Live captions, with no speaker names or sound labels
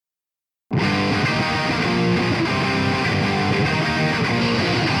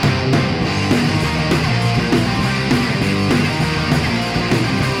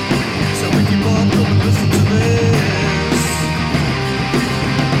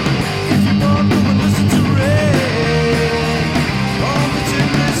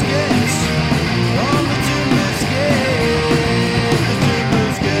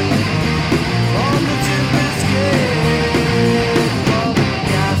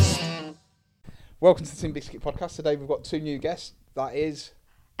Welcome to the Tin Biscuit Podcast. Today we've got two new guests. That is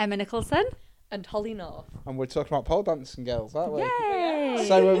Emma Nicholson. And Holly North. And we're talking about pole dancing girls, aren't we? Yay!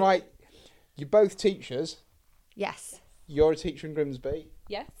 So, right, you're both teachers. Yes, You're a teacher in Grimsby.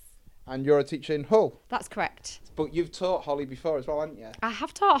 Yes. And you're a teacher in Hull. that's correct. But you've taught Holly before as well, haven't you? I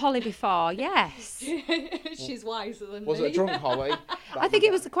have taught Holly before, yes. She's wiser than Was me. it a drunk Holly? I think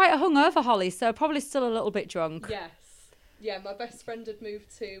it was quite a hungover Holly, so probably still a little bit drunk. Yes. Yeah, my best friend had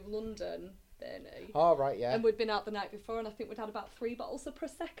moved to London, Bernie. Oh, right, yeah. And we'd been out the night before, and I think we'd had about 3 bottles of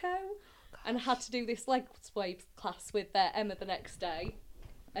Prosecco. And I had to do this leg sway class with Emma the next day.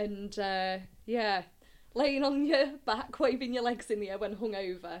 And, yeah, laying on your back, waving your legs in the air when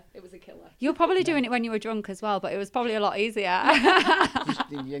hungover. It was a killer. You were probably doing it when you were drunk as well, but it was probably a lot easier.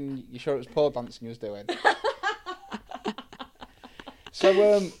 You sure it was pole dancing you was doing?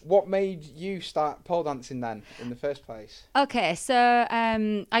 So, what made you start pole dancing then, in the first place? Okay, so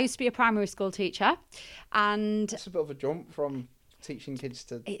I used to be a primary school teacher, and That's a bit of a jump from teaching kids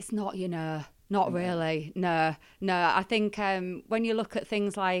to... it's not, not really. No. I think when you look at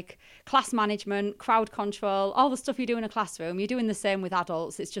things like class management, crowd control, all the stuff you do in a classroom, you're doing the same with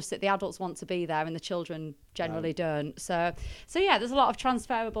adults. It's just that the adults want to be there and the children generally don't. So yeah, there's a lot of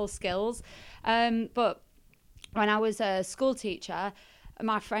transferable skills. But when I was a school teacher,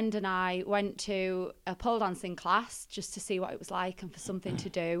 my friend and I went to a pole dancing class just to see what it was like and for something to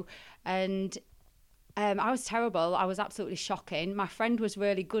do. And I was terrible. I was absolutely shocking. My friend was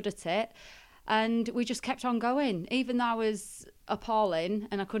really good at it. And we just kept on going. Even though I was appalling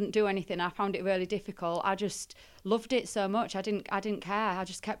and I couldn't do anything, I found it really difficult. I just loved it so much. I didn't care. I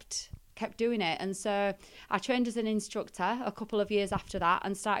just kept doing it. And so I trained as an instructor a couple of years after that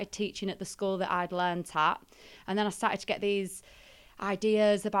and started teaching at the school that I'd learnt at. And then I started to get these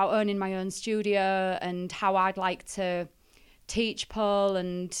ideas about owning my own studio and how I'd like to teach pole,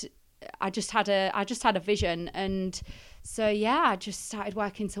 and I just had a vision. And so yeah, I just started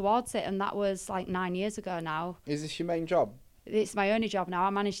working towards it, and that was like 9 years ago now. Is this your main job? It's my only job now.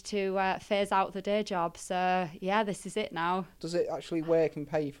 I managed to phase out the day job, so yeah, this is it now. Does it actually work and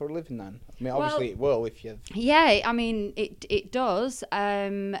pay you for a living then? I mean, obviously it will if you... Yeah, I mean, it does.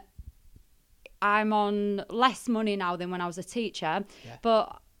 I'm on less money now than when I was a teacher,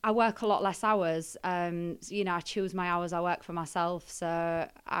 but I work a lot less hours. I choose my hours. I work for myself, so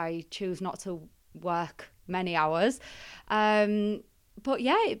I choose not to work many hours. But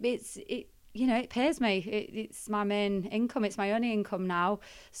yeah, it pays me. It's my main income. It's my only income now.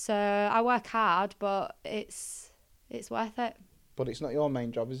 So I work hard, but it's worth it. But it's not your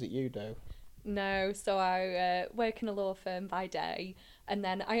main job, is it? You do? No, so I work in a law firm by day, and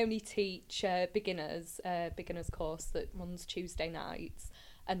then I only teach beginners course that runs Tuesday nights,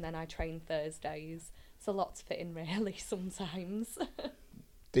 and then I train Thursdays. It's a lot to fit in, really, sometimes.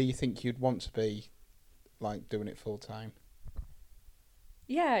 Do you think you'd want to be, like, doing it full time?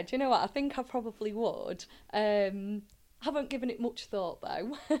 Yeah, do you know what? I think I probably would. Haven't given it much thought,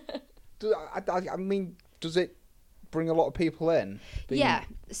 though. I mean, does it bring a lot of people in? Yeah,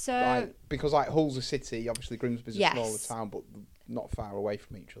 so... because, like, Hull's a city, obviously Grimsby's a smaller Yes. town, but not far away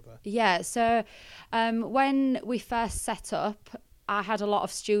from each other. Yeah, so when we first set up, I had a lot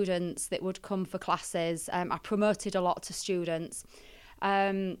of students that would come for classes. I promoted a lot to students.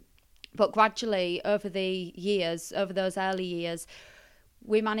 But gradually, over those early years,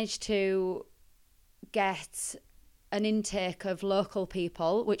 we managed to get an intake of local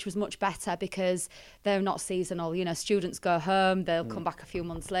people, which was much better because they're not seasonal. Students go home, they'll come back a few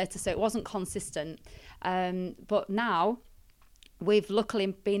months later, so it wasn't consistent. But now, we've luckily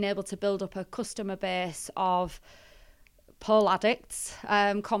been able to build up a customer base of pole addicts,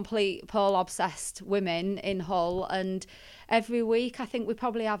 complete pole obsessed women in Hull, and every week I think we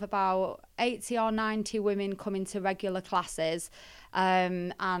probably have about 80 or 90 women coming to regular classes,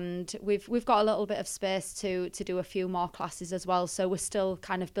 and we've got a little bit of space to do a few more classes as well, so we're still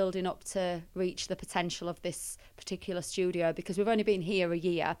kind of building up to reach the potential of this particular studio because we've only been here a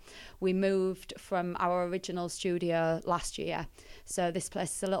year. We moved from our original studio last year, so this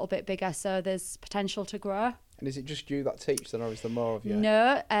place is a little bit bigger, so there's potential to grow. And is it just you that teach then, or is there more of you?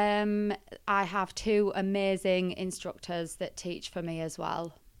 No, I have 2 amazing instructors that teach for me as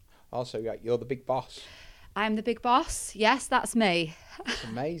well. Also, you're the big boss. I'm the big boss. Yes, that's me. It's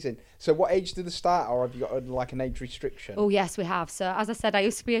amazing. So what age did they start, or have you got like an age restriction? Oh, yes, we have. So as I said, I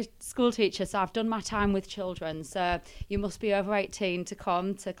used to be a school teacher, so I've done my time with children. So you must be over 18 to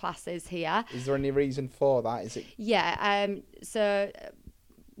come to classes here. Is there any reason for that? Is it? Yeah,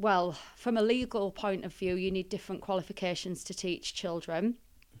 well, from a legal point of view, you need different qualifications to teach children,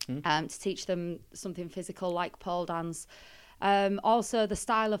 to teach them something physical like pole dance. Also, the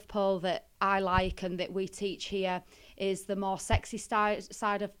style of pole that I like and that we teach here is the more sexy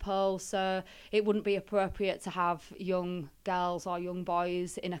side of pole. So it wouldn't be appropriate to have young girls or young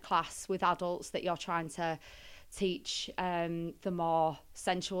boys in a class with adults that you're trying to teach the more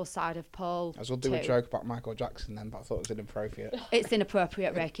sensual side of pole. I was going to do a joke about Michael Jackson then, but I thought it was inappropriate. It's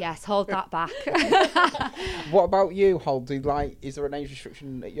inappropriate, Rick, yes. Hold that back. What about you, Holt? Is there an age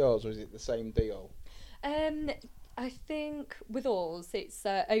restriction at yours, or is it the same deal? I think with us, it's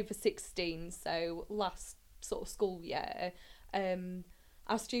over 16, so last sort of school year.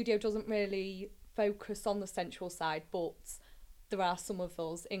 Our studio doesn't really focus on the sensual side, but there are some of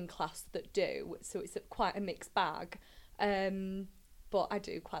us in class that do, so it's quite a mixed bag. But I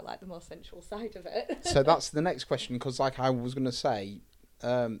do quite like the more sensual side of it. So that's the next question, because like I was going to say,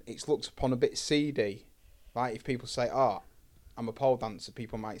 it's looked upon a bit seedy. Like if people say, oh, I'm a pole dancer,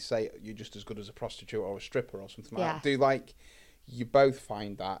 people might say you're just as good as a prostitute or a stripper or something like that. Do you both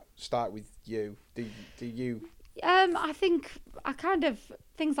find that? Start with you. Do you? I think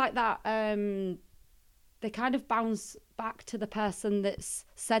things like that, they kind of bounce back to the person that's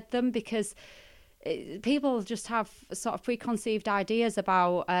said them, because people just have sort of preconceived ideas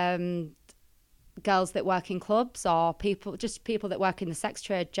about girls that work in clubs or people that work in the sex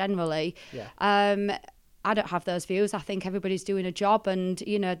trade generally. Yeah. I don't have those views. I think everybody's doing a job, and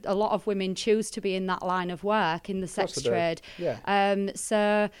a lot of women choose to be in that line of work in the sex trade. Yeah.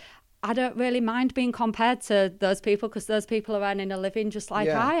 So I don't really mind being compared to those people, because those people are earning a living just like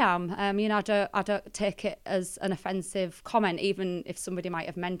I am. I don't take it as an offensive comment, even if somebody might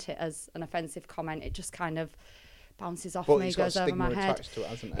have meant it as an offensive comment. It just kind of bounces off me, goes over my head. Attached to it,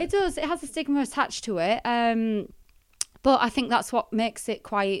 hasn't it? It does. It has a stigma attached to it. But I think that's what makes it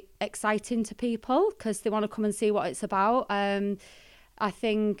quite exciting to people, because they want to come and see what it's about. I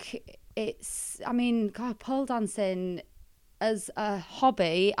think pole dancing as a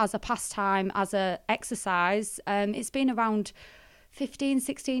hobby, as a pastime, as a exercise, it's been around 15,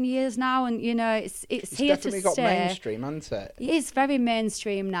 16 years now, and it's here to stay. It's definitely got mainstream, hasn't it? It is very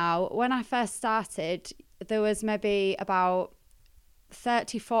mainstream now. When I first started, there was maybe about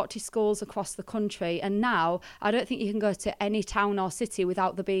 30, 40 schools across the country, and now I don't think you can go to any town or city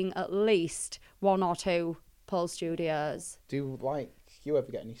without there being at least one or two pole studios. Do you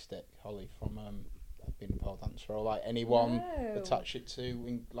ever get any stick, Holly, from being a pole dancer, or anyone attach it to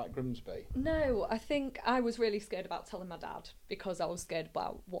in Grimsby? No, I think I was really scared about telling my dad, because I was scared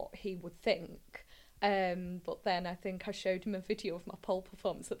about what he would think. But then I think I showed him a video of my pole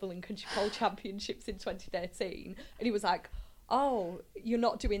performance at the Lincolnshire Pole Championships in 2013, and he was like, oh, you're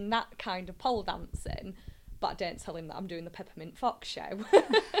not doing that kind of pole dancing. But I didn't tell him that I'm doing the Peppermint Fox show.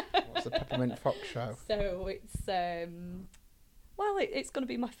 What's the Peppermint Fox show? So it's it's going to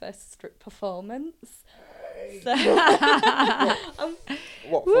be my first strip performance. Hey. So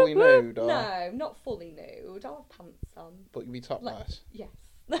what, fully nude? Or? No, not fully nude. I'll have pants on. But you'll be topless? Yes.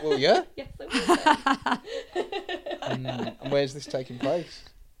 Will you? Yes, I will. And where's this taking place?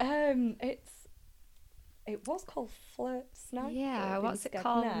 It was called Flirts Night. Yeah, what's it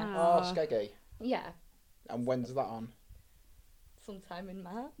called now? Oh, Skeggy. Yeah. And when's that on? Sometime in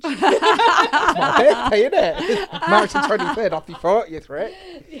March. My birthday, innit? March the 23rd, happy 40th, right?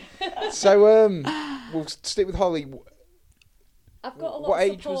 Yeah. So, we'll stick with Holly. I've got a lot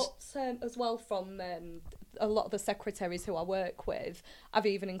of support as well from a lot of the secretaries who I work with. I've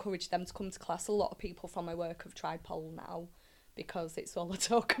even encouraged them to come to class. A lot of people from my work have tried pole now, because it's all I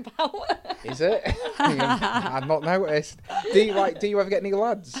talk about. Is it? I've not noticed. Do you ever get any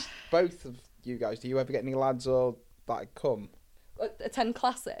lads? Both of you guys, do you ever get any lads or that come? Attend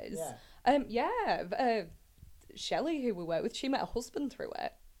classes? Yeah. Shelley, who we work with, she met her husband through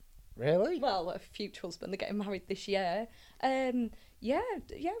it. Really? Well, a future husband. They're getting married this year. Yeah,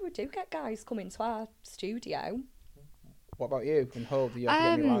 we do get guys come into our studio. What about you? And Hull, do you ever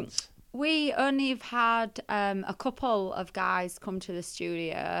get any lads? We only have had a couple of guys come to the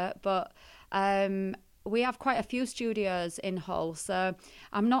studio, but we have quite a few studios in Hull, so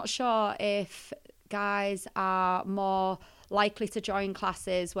I'm not sure if guys are more likely to join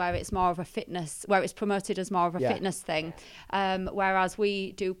classes where it's more of a fitness, where it's promoted as more of a fitness thing, whereas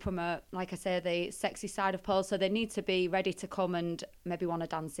we do promote, like I say, the sexy side of pole. So they need to be ready to come and maybe want to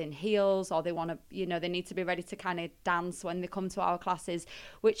dance in heels, or they want to, they need to be ready to kind of dance when they come to our classes,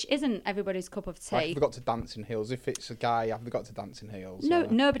 which isn't everybody's cup of tea. Have they got to dance in heels? If it's a guy, have they got to dance in heels? No,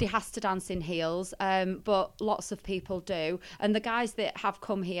 nobody has to dance in heels, but lots of people do. And the guys that have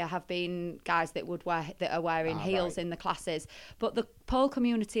come here have been guys that are wearing heels in the classes. But the pole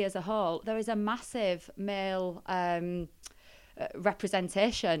community as a whole, there is a massive male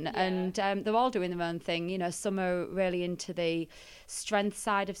representation, and they're all doing their own thing. You know, some are really into the strength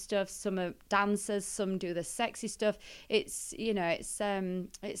side of stuff, some are dancers, some do the sexy stuff. It's, you know,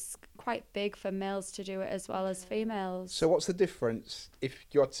 it's quite big for males to do it as well as females. So what's the difference if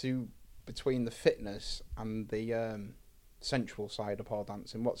you had to between the fitness and the sensual side of pole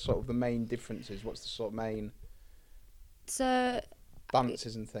dancing? What's sort of the main differences? What's the sort of main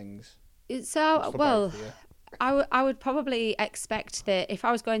dances and things? So, well, I would probably expect that if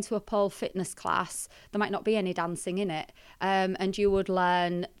I was going to a pole fitness class, there might not be any dancing in it. And you would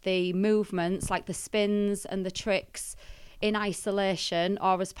learn the movements, like the spins and the tricks, in isolation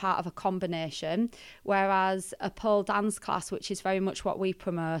or as part of a combination. Whereas a pole dance class, which is very much what we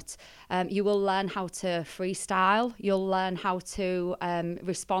promote, you will learn how to freestyle, you'll learn how to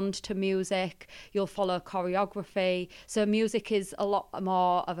respond to music, you'll follow choreography. So music is a lot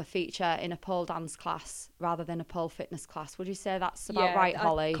more of a feature in a pole dance class rather than a pole fitness class. Would you say that's about right,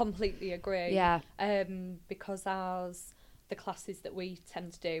 Holly? I completely agree. Yeah. Because the classes that we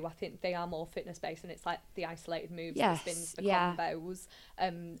tend to do, I think they are more fitness based, and it's like the isolated moves, the spins, the combos.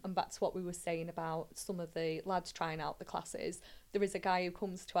 And back to what we were saying about some of the lads trying out the classes, there is a guy who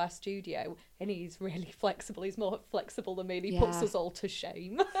comes to our studio and he's really flexible. He's more flexible than me, and he puts us all to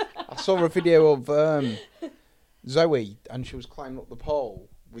shame. I saw a video of Zoe, and she was climbing up the pole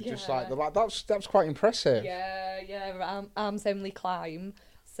with just like that's quite impressive. Arms only climb.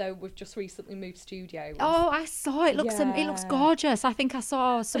 So we've just recently moved studios. Oh, I saw it. It looks gorgeous. I think I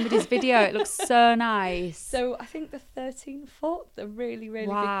saw somebody's video. It looks so nice. So I think the 13-foot, the really, really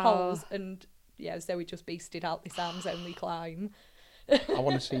big poles, and Zoe just beasted out this arms only climb. I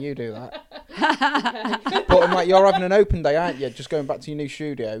want to see you do that. But you're having an open day, aren't you? Just going back to your new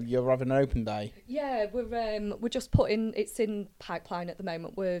studio, you're having an open day. Yeah, we're just putting, it's in pipeline at the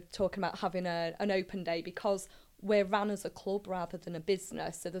moment. We're talking about having an open day because we're run as a club rather than a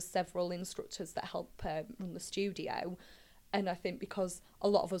business, so there's several instructors that help run the studio, and I think because a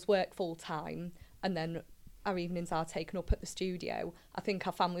lot of us work full time and then our evenings are taken up at the studio, I think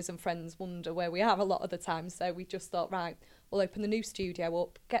our families and friends wonder where we are a lot of the time, so we just thought, right, we'll open the new studio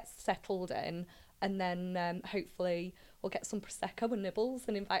up, get settled in, and then hopefully we'll get some Prosecco and nibbles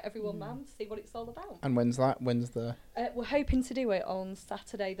and invite everyone round to see what it's all about. And when's that? We're hoping to do it on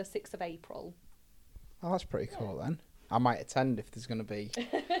Saturday the 6th of April. Oh, that's pretty cool then. I might attend if there's going to be...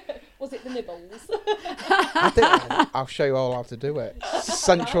 Was it the nibbles? I'll show you all how to do it.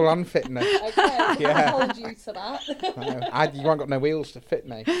 Sensual and fitness. Okay, yeah. I'll hold you to that. You haven't got no wheels to fit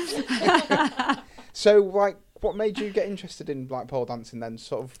me. So, what made you get interested in pole dancing then?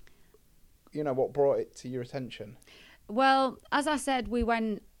 Sort of, what brought it to your attention? Well, as I said, we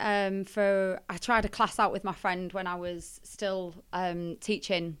went I tried a class out with my friend when I was still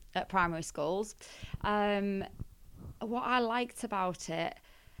teaching at primary schools. What I liked about it,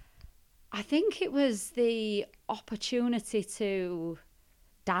 I think it was the opportunity to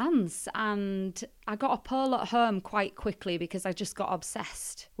dance, and I got a pole at home quite quickly because I just got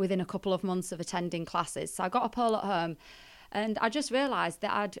obsessed within a couple of months of attending classes. So I got a pole at home, and I just realised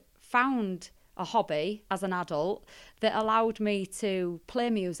that I'd found a hobby as an adult that allowed me to play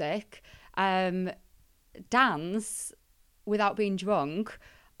music, dance without being drunk,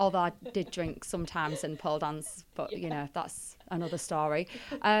 although I did drink sometimes and pole dance, but that's another story.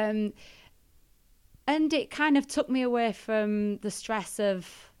 And it kind of took me away from the stress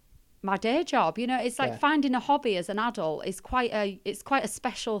of my day job. It's like finding a hobby as an adult is quite a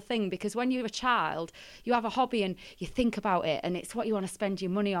special thing, because when you're a child, you have a hobby and you think about it, and it's what you want to spend your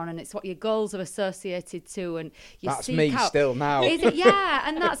money on, and it's what your goals are associated to, and that's me out. Still now. Is it? Yeah,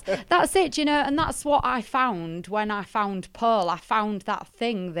 and that's it, and that's what I found when I found pole. I found that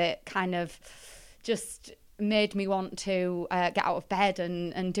thing that kind of just made me want to get out of bed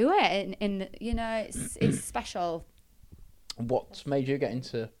and do it, and it's special. What made you get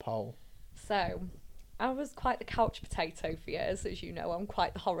into pole? So, I was quite the couch potato for years. As you know, I'm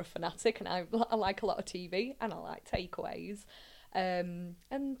quite the horror fanatic, and I like a lot of TV, and I like takeaways. And,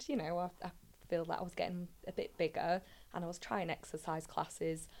 I feel that I was getting a bit bigger, and I was trying exercise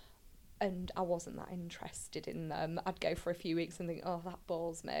classes, and I wasn't that interested in them. I'd go for a few weeks and think, oh, that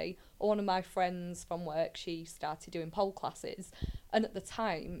bores me. Or one of my friends from work, she started doing pole classes. And at the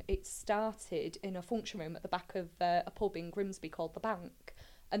time, it started in a function room at the back of a pub in Grimsby called The Bank.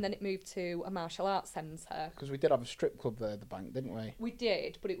 And then it moved to a martial arts centre. Because we did have a strip club there, The Bank, didn't we? We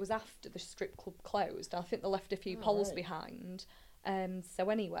did, but it was after the strip club closed. I think they left a few poles behind. So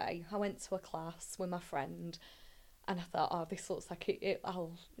anyway, I went to a class with my friend, and I thought, oh, this looks like I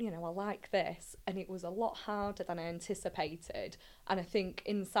like this. And it was a lot harder than I anticipated. And I think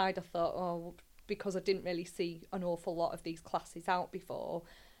inside I thought, oh, because I didn't really see an awful lot of these classes out before,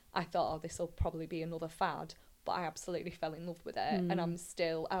 I thought, oh, this will probably be another fad. But I absolutely fell in love with it, and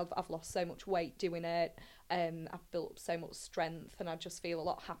I've lost so much weight doing it. I've built up so much strength, and I just feel a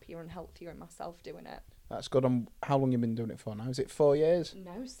lot happier and healthier in myself doing it. That's good. How long you been doing it for now? Is it 4 years?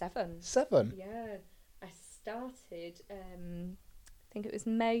 No, 7. 7? Yeah, I started. I think it was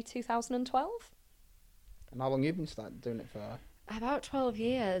May 2012. And how long you been doing it for? About 12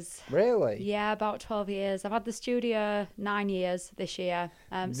 years. Really? Yeah, about 12 years. I've had the studio 9 years this year.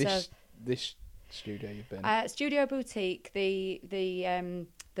 This studio you've been? Studio Boutique, the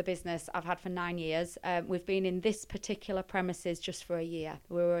business I've had for 9 years. We've been in this particular premises just for a year.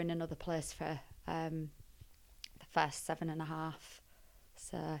 We were in another place for the first 7.5.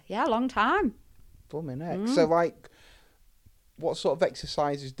 So yeah, long time. Blimmin' heck. So like, what sort of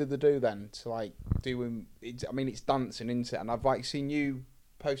exercises do they do then to like doing? It's dancing, isn't it? And I've like seen you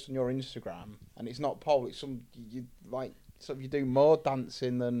post on your Instagram, and it's not pole. It's you do more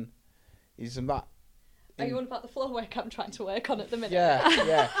dancing than. Isn't that? Are you on about the floor work I'm trying to work on at the minute?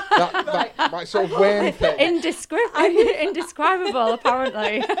 Yeah. That sort of weird thing. Indescribable,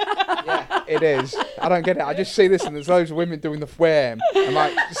 apparently. Yeah, it is. I don't get it. I just see this and there's loads of women doing the wham and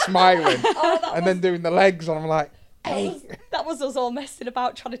like smiling and then doing the legs and I'm like, hey. That was us all messing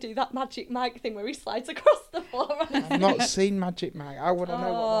about trying to do that Magic Mike thing where he slides across the floor. I've not seen Magic Mike. I wouldn't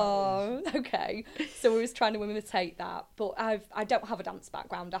know what that is. Okay. So we was trying to imitate that, but I don't have a dance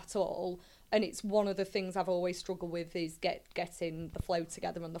background at all, and it's one of the things I've always struggled with is getting the flow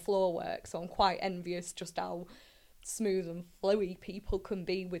together and the floor work. So I'm quite envious just how smooth and flowy people can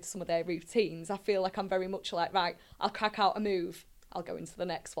be with some of their routines. I feel like I'm very much like, right, I'll crack out a move, I'll go into the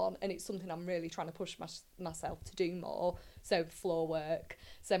next one, and it's something I'm really trying to push myself to do more. So floor work.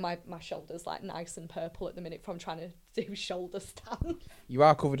 So my shoulder's like nice and purple at the minute from trying to do shoulder stands. You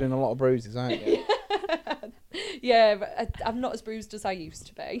are covered in a lot of bruises, aren't you? Yeah, but I'm not as bruised as I used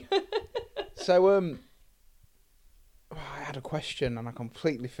to be. So I had a question and I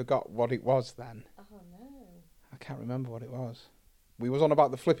completely forgot what it was then. Oh no. I can't remember what it was. We was on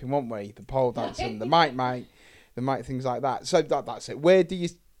about the flipping, weren't we? The pole dancing, the mic, things like that. So that's it. Where do you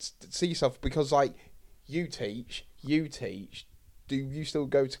see yourself? Because like you teach. Do you still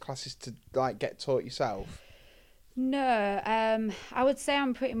go to classes to like get taught yourself? No, I would say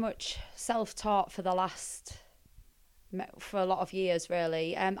I'm pretty much self-taught for a lot of years,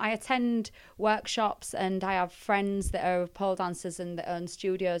 really. I attend workshops and I have friends that are pole dancers and that own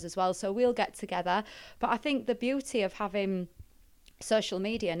studios as well, so we'll get together. But I think the beauty of having social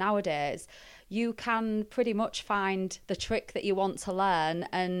media nowadays, you can pretty much find the trick that you want to learn,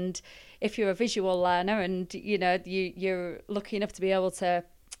 and if you're a visual learner and you're lucky enough to be able to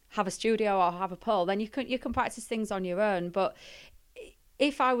have a studio or have a pole, then you can practice things on your own. But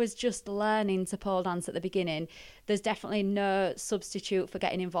if I was just learning to pole dance at the beginning, there's definitely no substitute for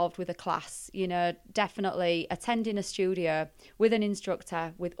getting involved with a class. Definitely attending a studio with an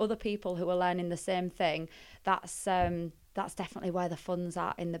instructor, with other people who are learning the same thing. That's definitely where the fun's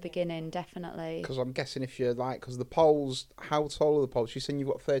at in the beginning, definitely. Because I'm guessing if you're like, because the poles, how tall are the poles? You're saying you've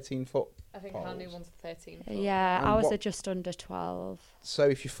got 13 foot I think poles. our new one's 13 foot. Yeah, ours are just under 12. So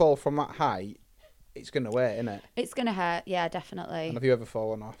if you fall from that height, it's going to hurt, isn't it? It's going to hurt, yeah, definitely. And have you ever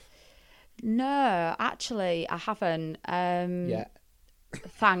fallen off? No, actually, I haven't. Yeah.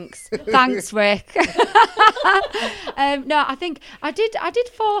 Thanks, Rick. No, I think I did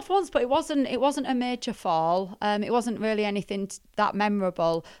fall off once, but it wasn't a major fall. It wasn't really anything that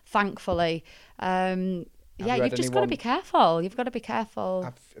memorable, thankfully. Yeah, you've just got to be careful. You've got to be careful.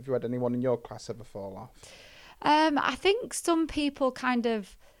 Have you had anyone in your class ever fall off? I think some people kind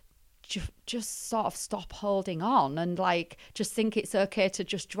of just sort of stop holding on and like just think it's okay to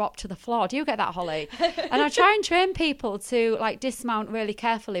just drop to the floor. Do you get that, Holly? And I try and train people to like dismount really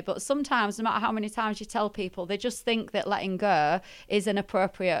carefully, but sometimes no matter how many times you tell people, they just think that letting go is an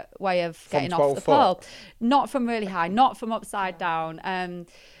appropriate way of getting off the pole. Not from really high, not from upside down.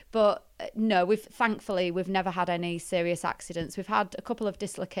 But no, thankfully we've never had any serious accidents. We've had a couple of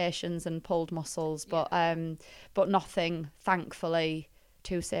dislocations and pulled muscles, but nothing, thankfully,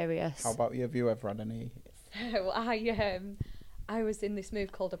 too serious. How about you? Have you ever had any? So I was in this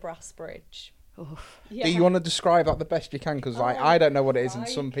move called a brass bridge. Yeah. Do you want to describe that the best you can? Because I don't know what it is, and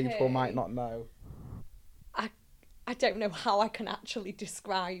some people might not know. I don't know how I can actually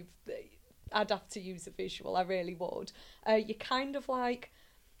describe. I'd have to use a visual. I really would. You're kind of like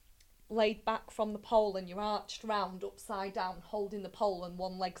laid back from the pole, and you're arched round upside down, holding the pole, and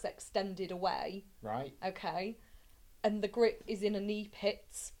one leg's extended away. Right. Okay. And the grip is in a knee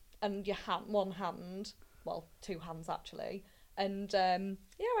pit, and your hand, one hand, well, two hands actually, And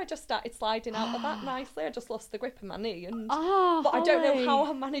I just started sliding out of that nicely. I just lost the grip of my knee, but Holly. I don't know how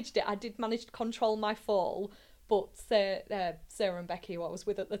I managed it. I did manage to control my fall, but Sarah and Becky, who I was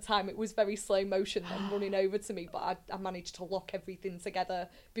with at the time, it was very slow motion them running over to me, but I managed to lock everything together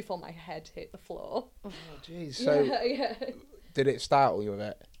before my head hit the floor. Oh, jeez. So, did it startle you a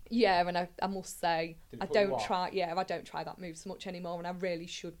bit? Yeah, and I must say, I put you don't off? try that move so much anymore, and I really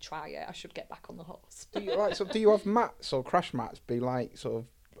should try it. I should get back on the horse. Do you have mats or crash mats be like sort of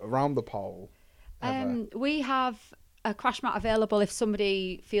around the pole? We have a crash mat available if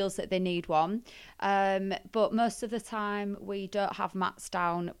somebody feels that they need one, but most of the time we don't have mats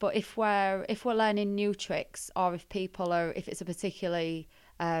down. But if we're learning new tricks, or if it's a particularly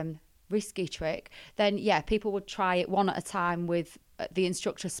risky trick, then people would try it one at a time with the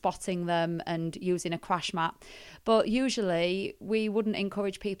instructor spotting them and using a crash mat. But usually we wouldn't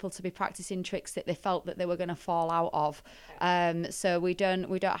encourage people to be practicing tricks that they felt that they were going to fall out of. So we don't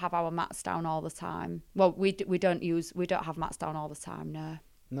have our mats down all the time. Well, we don't have mats down all the time.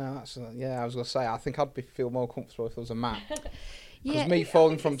 No, that's I was gonna say, I think I'd feel more comfortable if there was a mat. Because Yeah, me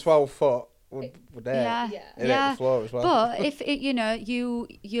falling from 12 foot would hit the floor as well. But if it,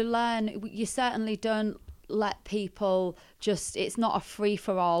 you learn, you certainly don't let people it's not a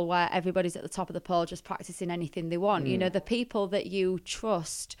free-for-all where everybody's at the top of the pole just practicing anything they want. The people that you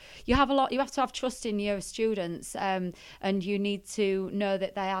trust, you have to have trust in your students, and you need to know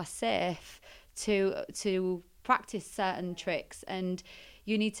that they are safe to practice certain tricks, and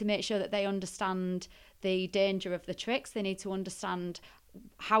you need to make sure that they understand the danger of the tricks. They need to understand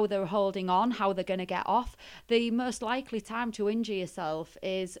how they're holding on, how they're going to get off. The most likely time to injure yourself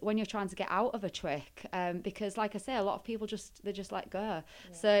is when you're trying to get out of a trick, because like I say, a lot of people just let go. Yeah.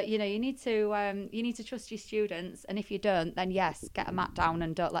 So you need to trust your students, and if you don't, then yes, get a mat down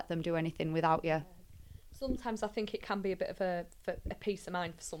and don't let them do anything without you. Sometimes I think it can be a bit of a peace of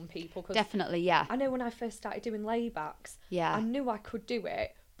mind for some people. Cause definitely, yeah. I know when I first started doing laybacks, yeah, I knew I could do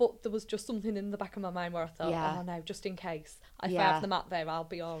it, but there was just something in the back of my mind where I thought, oh no, just in case. If I have the mat there, I'll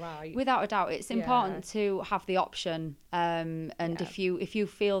be all right. Without a doubt, it's important to have the option. And if you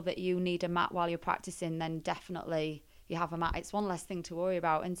feel that you need a mat while you're practicing, then definitely you have a mat. It's one less thing to worry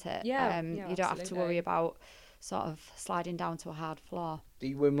about, isn't it? Yeah, you don't have to worry about sort of sliding down to a hard floor. Do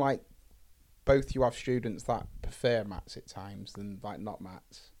you both you have students that prefer mats at times than not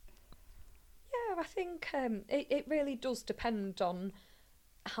mats? Yeah, I think it really does depend on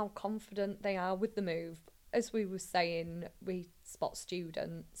how confident they are with the move. As we were saying, we spot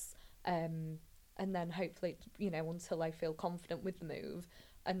students, and then hopefully, until they feel confident with the move,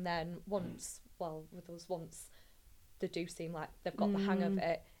 and then once they do seem like they've got the hang of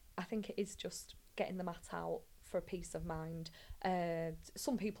it, I think it is just getting the mat out for a peace of mind.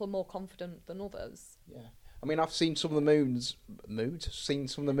 Some people are more confident than others. Yeah, I mean, I've seen some of the moves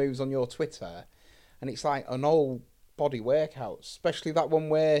on your Twitter, and it's like an all body workout, especially that one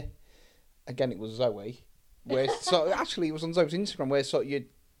where, again, it was Zoe, where actually it was on Zoe's Instagram, where you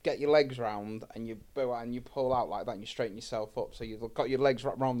get your legs round and you bow out and you pull out like that and you straighten yourself up, so you've got your legs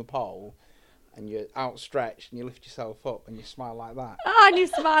wrapped around the pole and you're outstretched and you lift yourself up and you smile like that. And you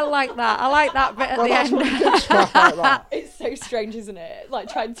smile like that. I like that bit at the end. What you do, smile like that. It's so strange, isn't it? Like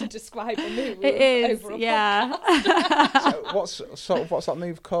trying to describe a move. It is, over a podcast. So what's that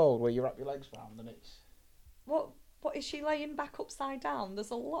move called where you wrap your legs round and it's... What is she laying back upside down?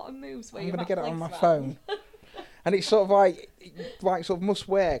 There's a lot of moves where I'm you going to get it on my round. phone. And it's sort of like sort of must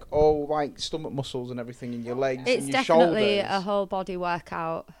work all like stomach muscles and everything in your legs It's and your definitely shoulders. a whole body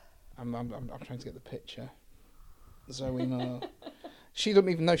workout. I'm trying to get the picture. Zoe, no. She doesn't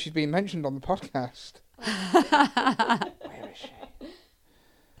even know she's being mentioned on the podcast. Where is she?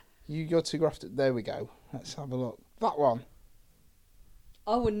 You're too grafted. There we go. Let's have a look. That one.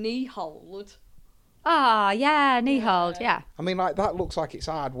 Oh, a knee hold. Knee hold, yeah. I mean, like that looks like it's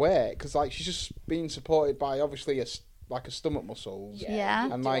hard work because like she's just being supported by obviously a stomach muscles. Yeah.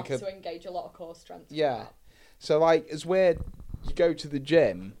 You And do like have to engage a lot of core strength. Yeah. So like as where you go to the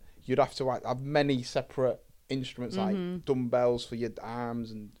gym, you'd have to have many separate instruments like dumbbells for your arms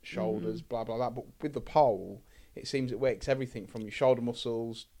and shoulders, blah blah blah. But with the pole, it seems it works everything from your shoulder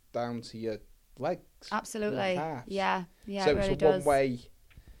muscles down to your legs. Absolutely. Calves. Yeah, So it really it's a does. one-way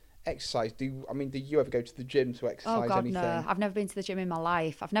exercise. Do you ever go to the gym to exercise Oh God, anything? no! I've never been to the gym in my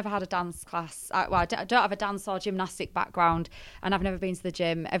life. I've never had a dance class. I don't have a dance or gymnastic background, and I've never been to the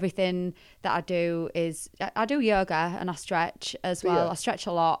gym. Everything that I do is I do yoga and I stretch as well. I stretch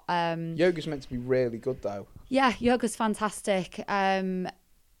a lot. Yoga's meant to be really good though. Yeah, yoga's fantastic. And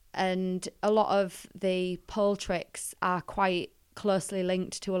a lot of the pole tricks are quite closely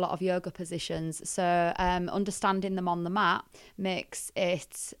linked to a lot of yoga positions. So understanding them on the mat makes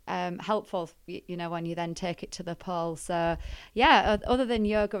it helpful, you know, when you then take it to the pole. So yeah, other than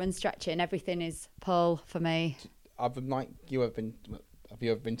yoga and stretching, everything is pole for me. Have you ever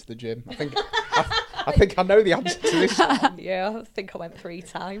been to the gym? I think I know the answer to this one. Yeah, I think I went 3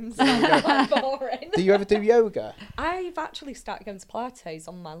 times. Quite boring. Do you ever do yoga? I've actually started going to Pilates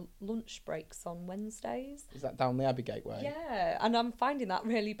on my lunch breaks on Wednesdays. Is that down the Abbey Gateway? Yeah, and I'm finding that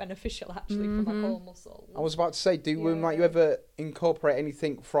really beneficial actually for my core muscles. I was about to say, you ever incorporate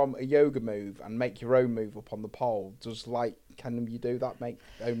anything from a yoga move and make your own move up on the pole? Can you do that, make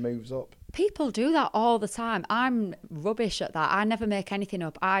own moves up? People do that all the time. I'm rubbish at that. I never make anything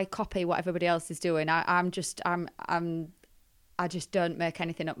up. I copy what everybody else is doing. I just don't make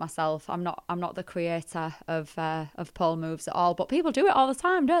anything up myself. I'm not the creator of pole moves at all. But people do it all the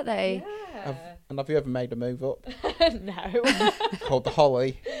time, don't they? Yeah. Have you ever made a move up? No. Called the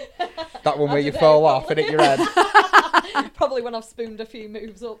Holly. That one where you fall off and hit your head. Probably when I've spooned a few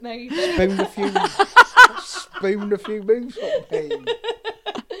moves up, maybe. Spooned a few moves up, mate.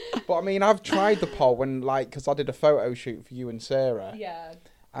 But I mean, I've tried the pole because I did a photo shoot for you and Sarah. Yeah.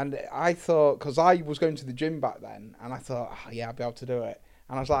 And I thought, because I was going to the gym back then, and I thought, I'll be able to do it.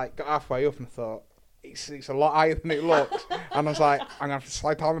 And I was like, got halfway up and I thought, it's a lot higher than it looks. And I was like, I'm going to have to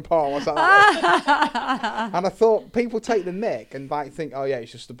slide down the pole. I was like, and I thought, people take the mick and think, oh yeah,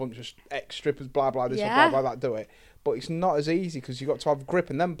 it's just a bunch of ex-strippers, blah, blah, this, blah, blah, that, do it. But it's not as easy because you've got to have grip,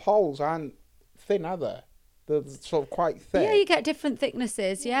 and them poles aren't thin, are they? They're sort of quite thick. Yeah, you get different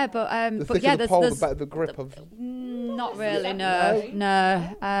thicknesses. Yeah, but the thicker the pole, the better the grip of. Not really.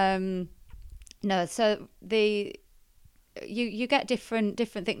 No. So you get different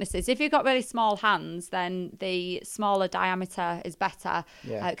thicknesses. If you've got really small hands, then the smaller diameter is better.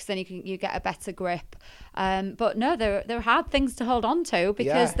 Because then you get a better grip. But no, they're hard things to hold on to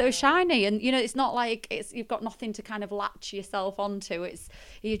because they're shiny, and you know it's not like you've got nothing to kind of latch yourself onto.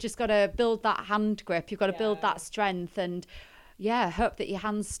 You just got to build that hand grip. You've got to build that strength and. Yeah, hope that your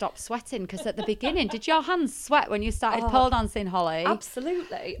hands stop sweating, because at the beginning, did your hands sweat when you started pole dancing, Holly?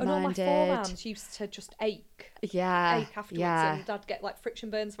 Absolutely. And all my forearms used to just ache. Yeah. Ache afterwards, and I'd get friction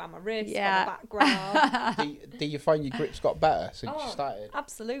burns around my wrist, on the background. Do you find your grip's got better since you started?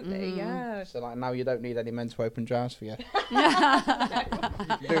 Absolutely, yeah. So now you don't need any men to open jars for you. Do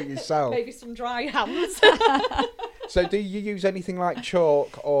it yourself. Maybe some dry hands. So do you use anything like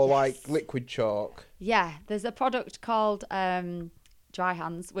chalk or liquid chalk? Yeah, there's a product called Dry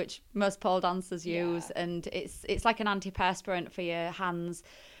Hands, which most pole dancers use, and it's like an antiperspirant for your hands.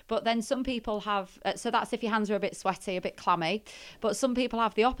 But then some people have, so that's if your hands are a bit sweaty, a bit clammy. But some people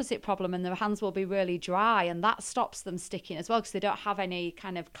have the opposite problem, and their hands will be really dry, and that stops them sticking as well because they don't have any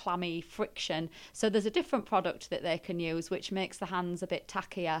kind of clammy friction. So there's a different product that they can use, which makes the hands a bit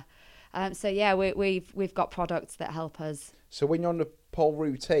tackier. So yeah, we've got products that help us. So when you're on the pole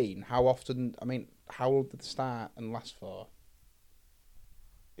routine, how often? I mean, how long did it start and last for?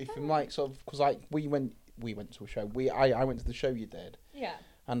 If I'm because we went to a show. I went to the show you did. Yeah.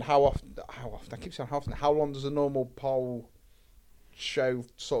 And how often? I keep saying how often. How long does a normal pole show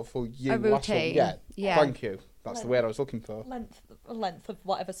sort of for you? A routine. Last yeah. Thank you. That's the word I was looking for. Length of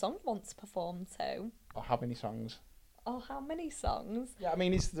whatever song you want to perform to. Or how many songs? Yeah, I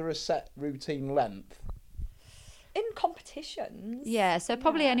mean, is there a set routine length? In competitions. Yeah, so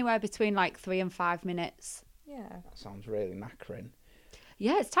probably anywhere between 3 and 5 minutes. Yeah. That sounds really knackering.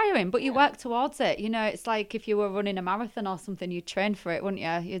 Yeah, it's tiring, but you work towards it. You know, it's like if you were running a marathon or something, you'd train for it, wouldn't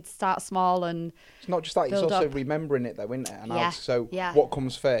you? You'd start small and it's not just that, it's also remembering it though, isn't it? And what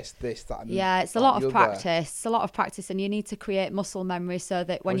comes first, this, that, and it's a lot of practice. It's a lot of practice, and you need to create muscle memory so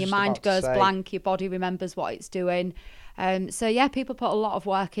that when your mind goes blank, your body remembers what it's doing. People put a lot of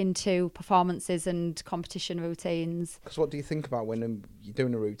work into performances and competition routines. Because what do you think about when you're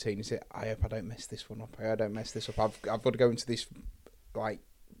doing a routine? Is it, I hope I don't mess this one up, I don't mess this up, I've got to go into this, I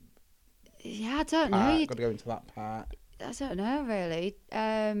don't know. I've got to go into that part. I don't know, really.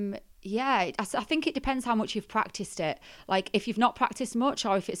 I think it depends how much you've practiced it. Like, if you've not practiced much,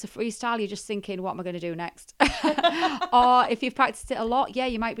 or if it's a freestyle, you're just thinking, what am I going to do next? Or if you've practiced it a lot,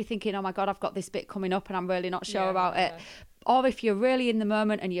 you might be thinking, oh my God, I've got this bit coming up and I'm really not sure about it. Or if you're really in the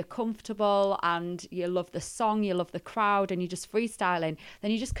moment and you're comfortable and you love the song, you love the crowd, and you're just freestyling,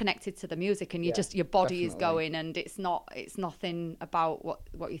 then you're just connected to the music, and your body is going, and it's nothing about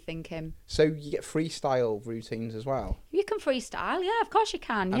what you're thinking. So you get freestyle routines as well? You can freestyle, yeah, of course you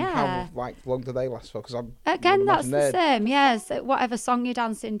can, and how long do they last for? Because again, that's the same, yes. Whatever song you're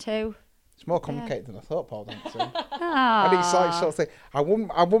dancing to. It's more complicated than I thought, pole dancing. And it's sort of thing. I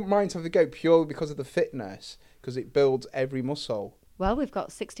wouldn't mind having a go purely because of the fitness. because it builds every muscle. Well, we've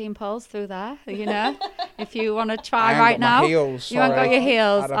got 16 poles through there, you know, if you want to try I right ain't got now. my heels, You haven't got sorry. your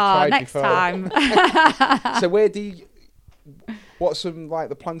heels. I'd have tried Next before. time. So what's some like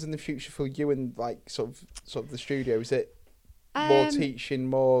the plans in the future for you and like sort of the studio? Is it more teaching,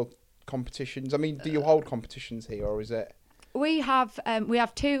 more competitions? I mean, do you hold competitions here, or is it? We have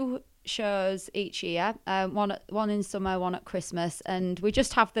 2 shows each year, one in summer, one at Christmas, and we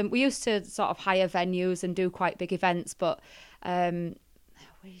just have them. We used to sort of hire venues and do quite big events, but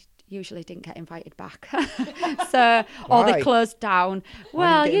we usually didn't get invited back. So, or they closed down.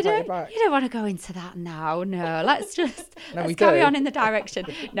 Well, you don't want to go into that now. No, let's carry on in the direction.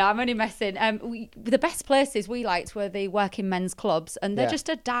 No, I'm only messing. The best places we liked were the working men's clubs, and they're just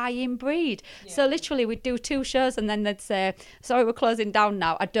a dying breed. Yeah. So literally we'd do 2 shows and then they'd say, sorry, we're closing down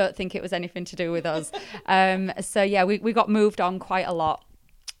now. I don't think it was anything to do with us. So yeah, we got moved on quite a lot.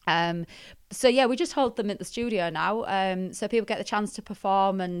 So yeah, we just hold them at the studio now, so people get the chance to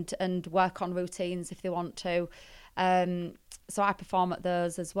perform and work on routines if they want to. So I perform at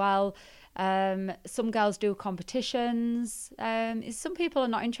those as well. Some girls do competitions. Some people are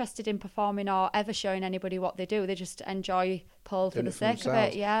not interested in performing or ever showing anybody what they do. They just enjoy pole for the sake of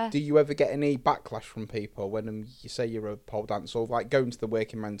it. Yeah. Do you ever get any backlash from people when you say you're a pole dancer, or like going to the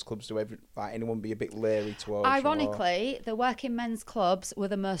working men's clubs? Do anyone be a bit leery towards you? Ironically, the working men's clubs were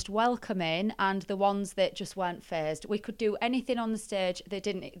the most welcoming and the ones that just weren't phased. We could do anything on the stage.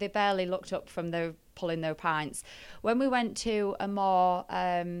 They barely looked up from their pulling their pints. When we went to a more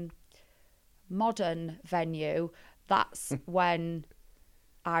modern venue, that's when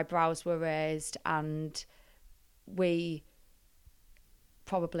eyebrows were raised, and we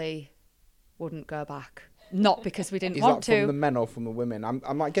probably wouldn't go back. Not because we didn't want to. Is that from the men or from the women?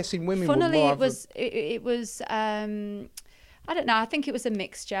 I'm like guessing women. Funnily, would more it was. I don't know. I think it was a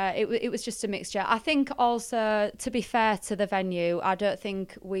mixture. It was just a mixture. I think also, to be fair to the venue, I don't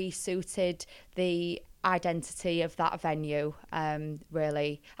think we suited the identity of that venue,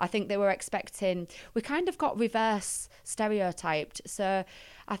 really. I think they were expecting, we kind of got reverse stereotyped. So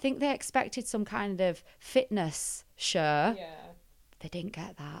I think they expected some kind of fitness show. Yeah. They didn't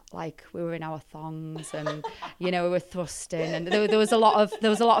get that. Like, we were in our thongs and we were thrusting, and there was a lot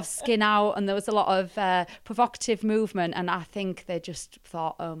of skin out, and there was a lot of provocative movement, and I think they just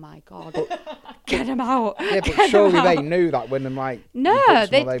thought, oh my god, get them out. Yeah, but surely they knew that when they're like, no,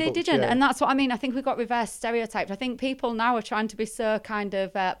 they didn't. And that's what I mean. I think we got reverse stereotyped. I think people now are trying to be so kind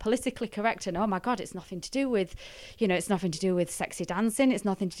of politically correct, and oh my god, it's nothing to do with sexy dancing, it's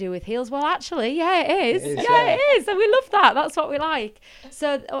nothing to do with heels. Well, actually, yeah, it is. It is, and we love that. That's what we like.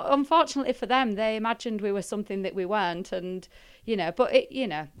 So unfortunately for them, they imagined we were something that we weren't, and but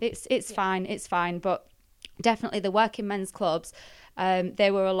it's fine. But definitely the working men's clubs, they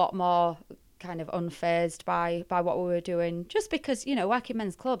were a lot more kind of unfazed by what we were doing, just because working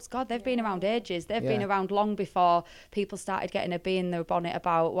men's clubs, god, they've been around ages. They've been around long before people started getting a bee in their bonnet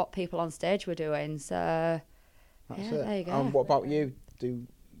about what people on stage were doing. So that's it. There you go. What about you? Do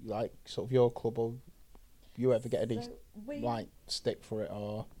like sort of your club, or you ever get any stick for it?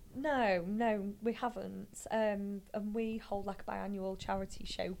 Or no, we haven't. And we hold like a biannual charity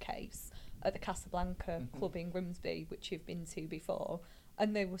showcase at the Casablanca Club in Grimsby, which you've been to before,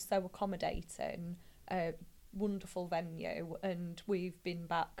 and they were so accommodating, wonderful venue, and we've been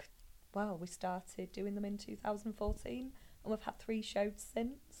back. Well, we started doing them in 2014, and we've had 3 shows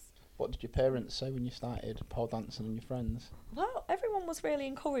since. What did your parents say when you started pole dancing and your friends? Well, everyone was really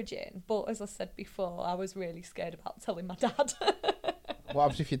encouraging, but as I said before, I was really scared about telling my dad. What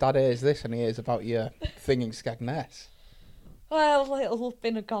happens if your dad hears this and he hears about your thing in Skegness? Well, it'll have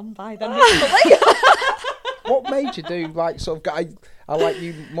been gone by then. What made you do sort of? I like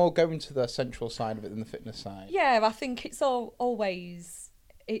you more going to the sensual side of it than the fitness side. Yeah, I think it's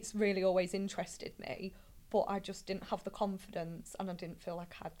really always interested me. But I just didn't have the confidence, and I didn't feel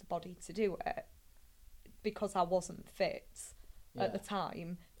like I had the body to do it because I wasn't fit at the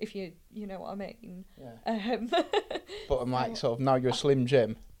time, if you know what I mean. Yeah. But I'm like, sort of, now you're a Slim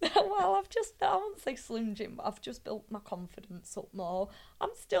Jim. Well, I won't say Slim Jim, but I've just built my confidence up more.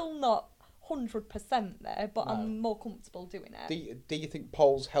 I'm still not 100% there, but no. I'm more comfortable doing it. Do you think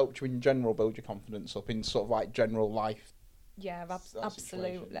poles helped you in general build your confidence up in sort of like general life? Yeah,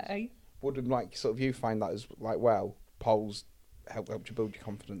 absolutely. Would you find that as poles helped you build your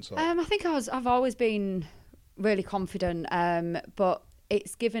confidence up? I think I've always been really confident, but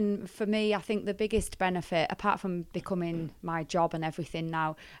it's given, for me, I think the biggest benefit, apart from becoming my job and everything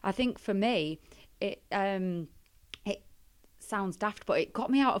now, I think for me, it sounds daft, but it got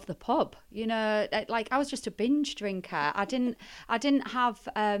me out of the pub. You know, like I was just a binge drinker. I didn't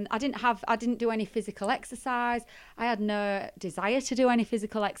do any physical exercise. I had no desire to do any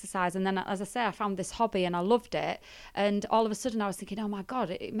physical exercise. And then, as I say, I found this hobby and I loved it. And all of a sudden I was thinking, oh my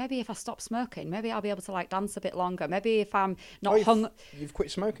God, maybe if I stop smoking, maybe I'll be able to like dance a bit longer. Maybe if I'm not You've quit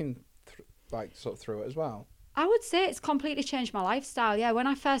smoking through it as well. I would say it's completely changed my lifestyle. Yeah, when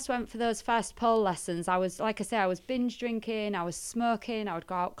I first went for those first pole lessons, I was, like I say, I was binge drinking, I was smoking, I would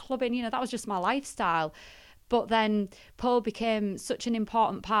go out clubbing, you know, that was just my lifestyle. But then pole became such an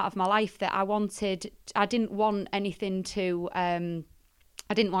important part of my life that I didn't want anything to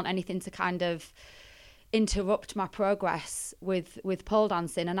kind of interrupt my progress with pole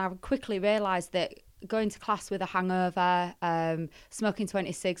dancing. And I quickly realised that going to class with a hangover, smoking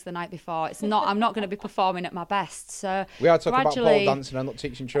 20 cigs the night before, I'm not going to be performing at my best. So we are talking about pole dancing and not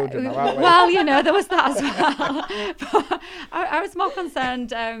teaching children now, aren't we? Well, you know, there was that as well. But I was more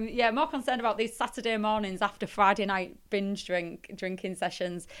concerned about these Saturday mornings after Friday night binge drinking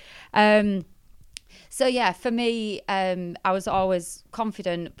sessions. So yeah, for me, I was always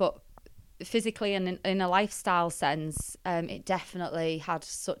confident, but physically and in a lifestyle sense, it definitely had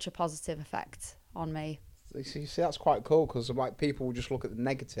such a positive effect on me. You see, that's quite cool, because like people will just look at the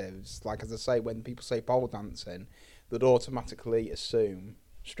negatives. Like, as I say, when people say pole dancing, they'd automatically assume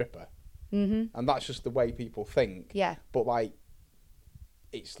stripper, and that's just the way people think. Yeah. But like,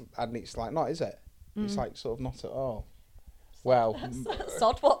 it's like not, is it? It's like sort of not at all. Well, that's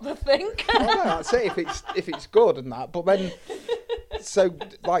odd what they think. Well, no, that's it. If it's good and that, but then. So,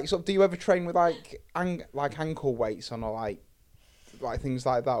 like, sort of, do you ever train with like ankle weights on, or like things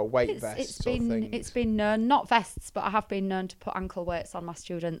like that, or weight vests or things? It's been known, not vests, but I have been known to put ankle weights on my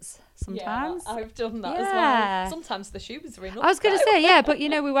students sometimes. Yeah, I've done that as well. Sometimes the shoes are enough. I was going to say, yeah, but you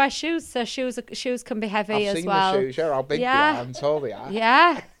know, we wear shoes, so shoes can be heavy I've as seen well. the shoes, yeah, how big they are, I'm told they are.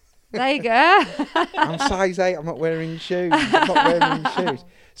 Yeah, there you go. I'm size 8, I'm not wearing shoes.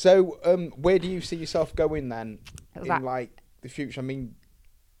 So, where do you see yourself going then in like the future? I mean,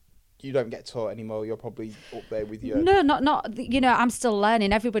 you don't get taught anymore. You're probably up there with your... No, not. You know, I'm still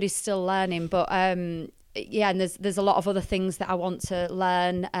learning. Everybody's still learning, but yeah, and there's a lot of other things that I want to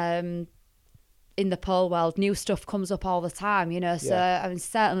learn. In the pole world, new stuff comes up all the time. You know, so I mean,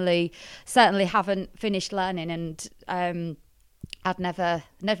 certainly haven't finished learning, and I'd never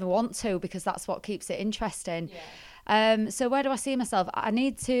want to, because that's what keeps it interesting. Yeah. So where do I see myself? I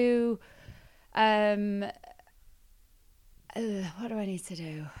need to. What do I need to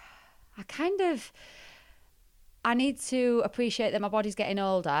do? I need to appreciate that my body's getting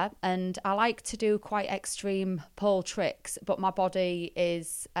older, and I like to do quite extreme pole tricks, but my body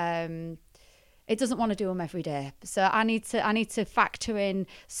is it doesn't want to do them every day. So I need to factor in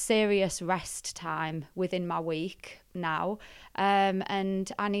serious rest time within my week now,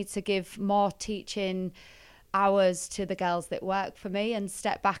 and I need to give more teaching hours to the girls that work for me, and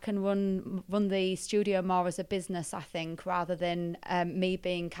step back and run the studio more as a business, I think, rather than me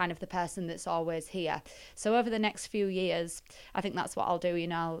being kind of the person that's always here. So over the next few years, I think that's what I'll do. You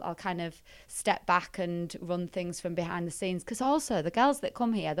know, I'll kind of step back and run things from behind the scenes, because also the girls that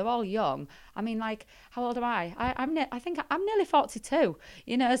come here, they're all young. I mean, like, how old am I? I think I'm nearly 42.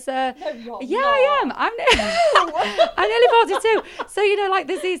 You know, so no, yeah, not. I am. I'm nearly 42. So you know, like,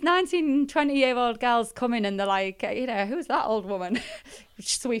 there's these 19, 20-year-old girls coming, and they're like, you know, who's that old woman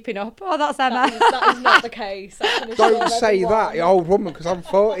sweeping up? Oh, that's Emma. That is not the case. Don't say that, you old woman, because I'm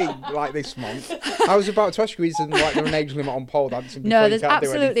 40 like this month. I was about to ask you, isn't like there an age limit on pole dancing? No, there's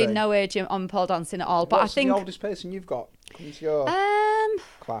absolutely no age on pole dancing at all. But What's I think the oldest person you've got coming to your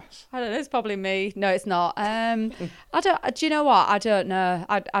class? I don't know. It's probably me. No, it's not. I don't. Do you know what? I don't know.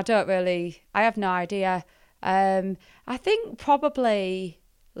 I don't really. I have no idea. I think probably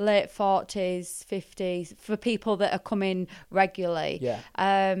late 40s, 50s for people that are coming regularly. Yeah.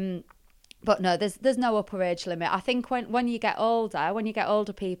 But no, there's no upper age limit. I think when you get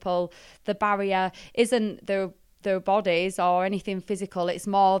older people, the barrier isn't their bodies or anything physical. It's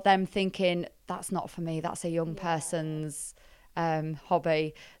more them thinking, that's not for me. That's a young person's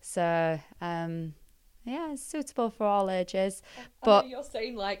hobby. So yeah, it's suitable for all ages. But I know you're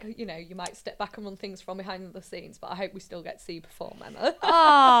saying, like, you know, you might step back and run things from behind the scenes, but I hope we still get to see you perform, Emma.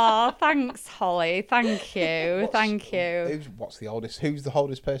 Oh, thanks, Holly. Thank you. Thank you. What's the oldest? Who's the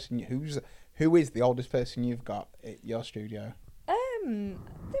oldest person? Who is the oldest person you've got at your studio? I think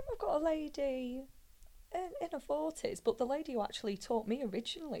we've got a lady in her 40s, but the lady who actually taught me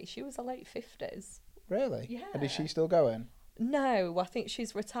originally, she was a late 50s. Really? Yeah. And is she still going? No, I think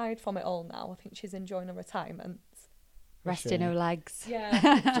she's retired from it all now. I think she's enjoying her retirement. Resting her legs.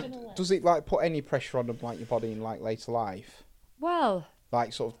 Yeah. Does it like put any pressure on like your body in like later life? Well,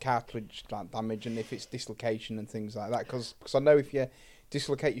 like sort of cartilage damage, and if it's dislocation and things like that. Because I know if you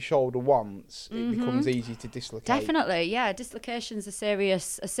dislocate your shoulder once, it becomes easy to dislocate. definitely, yeah. Dislocation's a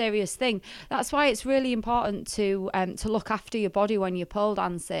serious thing. That's why it's really important to look after your body when you're pole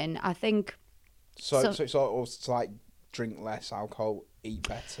dancing. I think. So it's also like drink less alcohol, eat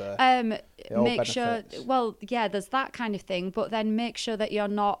better. Make sure. Well, yeah, there's that kind of thing, but then make sure that you're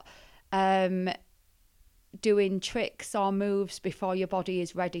not doing tricks or moves before your body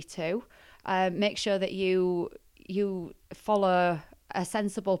is ready to. Make sure that you follow a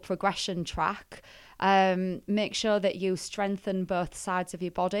sensible progression track. Make sure that you strengthen both sides of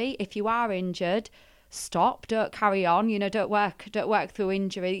your body. If you are injured, stop, don't carry on, don't work through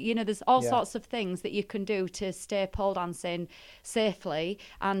injury. There's all sorts of things that you can do to stay pole dancing safely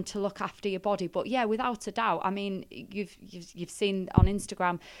and to look after your body. But yeah, without a doubt, I mean, you've seen on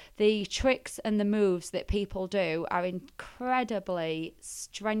Instagram the tricks and the moves that people do are incredibly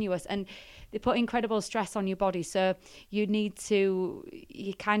strenuous, and they put incredible stress on your body. So you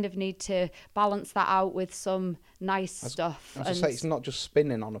kind of need to balance that out with some nice stuff. I was say, it's not just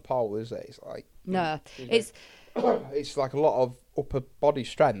spinning on a pole, is it? It's like it's like a lot of upper body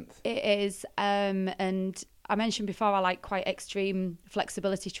strength. It is, and I mentioned before I like quite extreme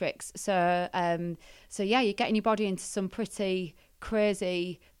flexibility tricks. So yeah, you're getting your body into some pretty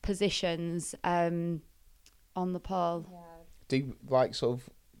crazy positions on the pole. Yeah. Do you, like sort of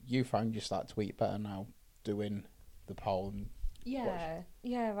you find you start to eat better now doing the pole? And yeah,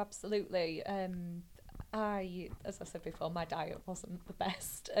 absolutely. As I said before, my diet wasn't the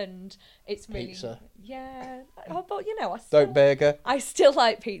best, and it's really pizza. Yeah. Oh, but Dope burger. I still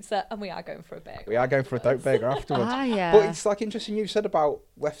like pizza, and we are going for a burger. We are going for a dope burger afterwards. Yeah. But it's like interesting you said about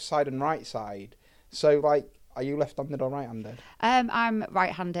left side and right side. So like, are you left-handed or right-handed? I'm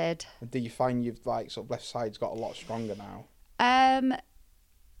right-handed. Do you find you've like sort of left side's got a lot stronger now?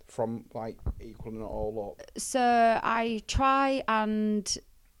 From like equaling it all up. So I try, and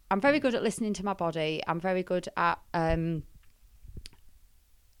I'm very good at listening to my body. I'm very good at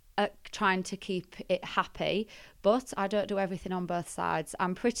trying to keep it happy, but I don't do everything on both sides.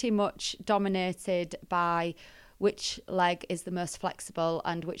 I'm pretty much dominated by which leg is the most flexible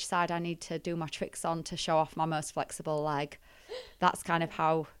and which side I need to do my tricks on to show off my most flexible leg. That's kind of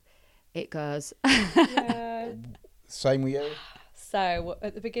how it goes. Yeah. Same with you? So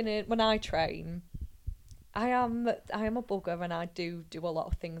at the beginning, when I train, I am a bugger, and I do a lot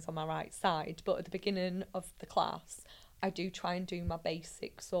of things on my right side. But at the beginning of the class, I do try and do my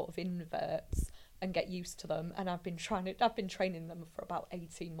basic sort of inverts and get used to them. And I've been training them for about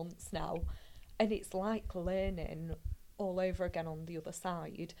 18 months now, and it's like learning all over again on the other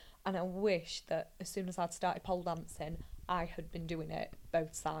side. And I wish that as soon as I'd started pole dancing, I had been doing it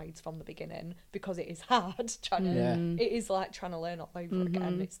both sides from the beginning, because it is hard it is like trying to learn all over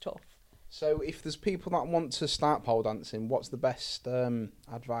again. It's tough. So if there's people that want to start pole dancing, what's the best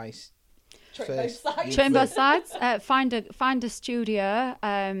advice? Train both sides. Train both sides. Find a studio.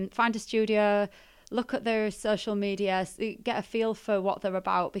 Find a studio. Look at their social media, get a feel for what they're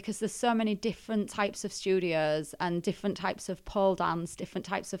about, because there's so many different types of studios and different types of pole dance, different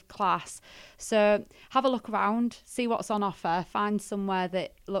types of class. So have a look around, see what's on offer, find somewhere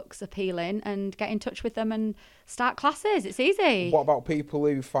that looks appealing, and get in touch with them and start classes. It's easy. What about people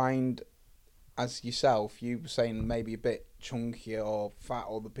who find, as yourself, you were saying maybe a bit chunky or fat,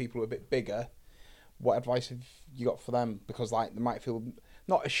 or the people who are a bit bigger? What advice have you got for them? Because like they might feel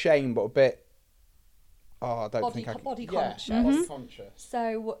not ashamed, but a bit, oh, I don't think I can. Body conscious. Body conscious.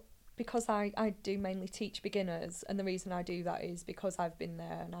 So, because I do mainly teach beginners, and the reason I do that is because I've been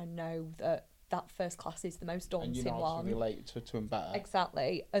there, and I know that first class is the most daunting and you know one. to relate to them better.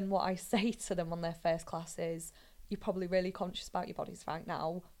 Exactly. And what I say to them on their first class is, you're probably really conscious about your bodies right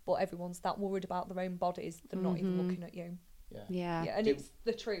now, but everyone's that worried about their own bodies, they're not even looking at you. Yeah. And it's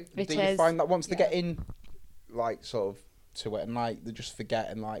the truth. Do you find that once they get in, like, sort of to it, and like they just forget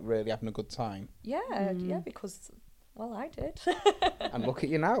and like really having a good time? Yeah, because, well, I did. And look at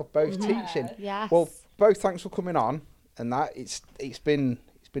you now, both teaching. Yes. Well, both thanks for coming on, and that it's been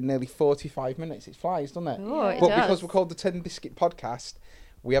nearly 45 minutes. It flies, doesn't it? Oh, it but does. Because we're called the 10 Biscuit Podcast,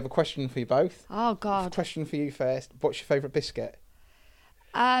 we have a question for you both. Oh God. Question for you first. What's your favourite biscuit?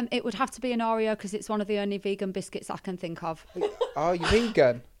 It would have to be an Oreo, because it's one of the only vegan biscuits I can think of. Oh, you're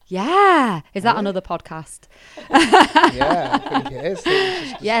vegan? Yeah. Is that another podcast? Yeah, I think it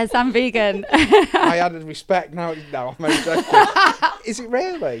is. Yes, I'm vegan. I added respect. No, I'm only joking. Is it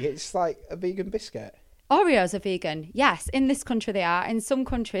really? It's like a vegan biscuit. Oreos are vegan. Yes, in this country they are. In some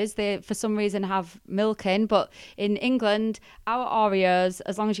countries they, for some reason, have milk in. But in England, our Oreos,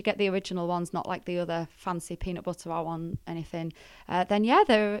 as long as you get the original ones, not like the other fancy peanut butter or one anything, then yeah,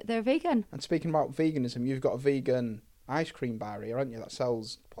 they're vegan. And speaking about veganism, you've got a vegan ice cream bar here, haven't you? That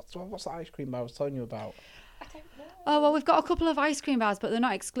sells. What's that ice cream bar I was telling you about? I don't know. Oh, well, we've got a couple of ice cream bars, but they're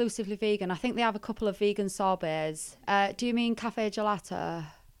not exclusively vegan. I think they have a couple of vegan sorbets. Do you mean Cafe Gelato?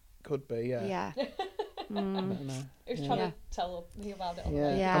 Could be, yeah. Yeah. I don't know. He was trying to tell me about it.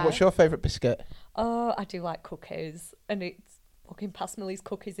 Yeah. Yeah. And what's your favourite biscuit? Oh, I do like cookies, and it's walking past Millie's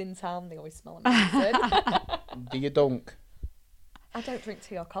cookies in town. They always smell amazing. Do you dunk? I don't drink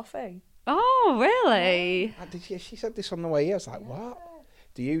tea or coffee. Oh, really? She said this on the way here. I was like, what?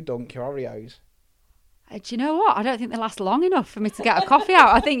 Do you dunk your Oreos? Do you know what? I don't think they last long enough for me to get a coffee out.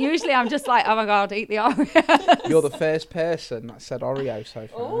 I think usually I'm just like, oh my God, eat the Oreos. You're the first person that said Oreo so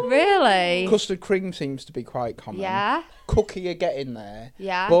far. Oh. Really? Custard cream seems to be quite common. Yeah. Cookie you get in there.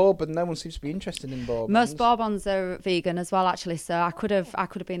 Yeah. Bourbon, no one seems to be interested in bourbons. Most bourbons are vegan as well, actually. So I could have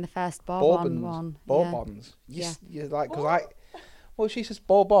been the first bourbon one. Bourbons. Yeah. You're like, because well, she says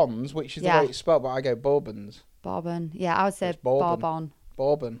bourbons, which is the way it's spelled, but I go bourbons. Bourbon. Yeah, I would say It's bourbon. bourbon.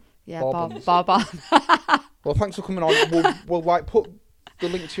 Bourbon. Yeah, Bourbons. bourbon. Well, thanks for coming on. We'll like put the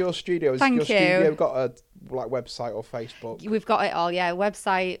link to your studio. Has Thank your you. studio got a like website or Facebook? We've got it all, yeah.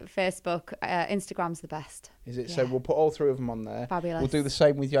 Website, Facebook, Instagram's the best. Is it? Yeah. So we'll put all three of them on there. Fabulous. We'll do the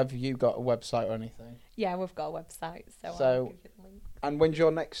same with you. Have you got a website or anything? Yeah, we've got a website, so I'll give you the link. And when's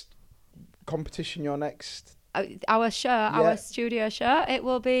your next competition? Your next? Our show, our studio show, it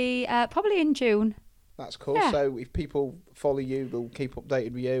will be probably in June. That's cool. Yeah. So if people follow you, they'll keep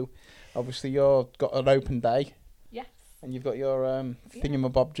updated with you. Obviously, you've got an open day. Yes. And you've got your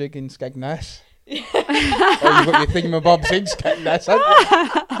thingamabob jig in Skegness. Or you've got your thingamabobs in Skegness,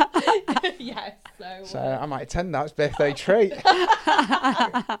 haven't you? Yes. So I might attend that. It's birthday treat.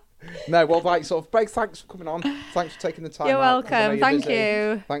 No, well, like, sort of, Greg, thanks for coming on. Thanks for taking the time You're out, 'cause I know welcome. you're Thank busy.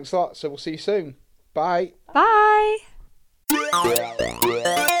 you. Thanks a lot. So we'll see you soon. Bye. Bye.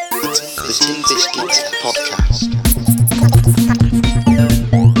 The Tin Biscuits Podcast.